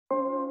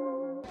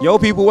Yo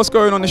people, what's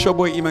going on? It's your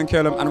boy Eman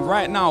Kellam, and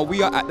right now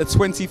we are at the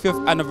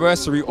 25th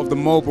anniversary of the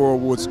MOBO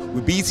Awards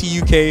with BT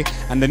UK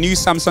and the new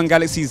Samsung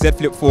Galaxy Z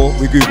Flip 4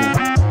 with Google.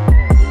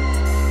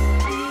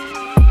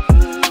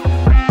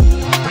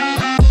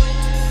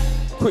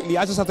 Quickly,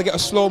 I just have to get a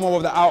slow-mo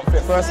of the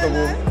outfit first of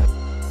all.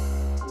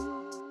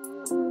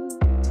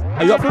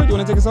 Are you up for it? Do you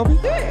want to take a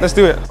selfie? Let's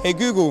do it. Hey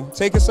Google,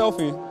 take a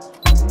selfie.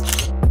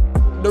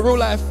 The real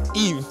life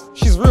Eve,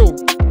 she's real.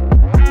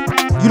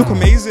 You look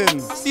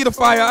amazing. I see the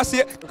fire, I see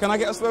it. Can I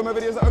get a slow-mo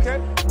video, is that okay?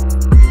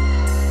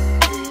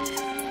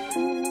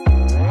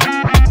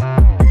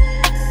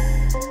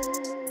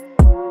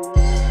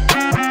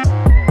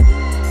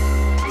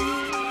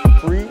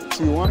 Three,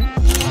 two, one.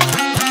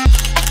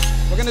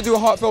 We're gonna do a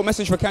heartfelt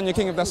message for Kenya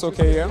King if that's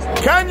okay, yeah?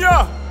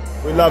 Kenya!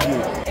 We love you.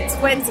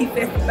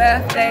 25th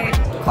birthday.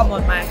 Come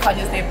on man,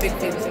 Kanya's doing big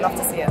things, we'd love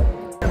to see it.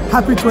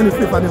 Happy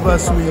 25th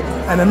anniversary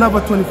and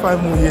another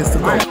 25 more years to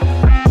go.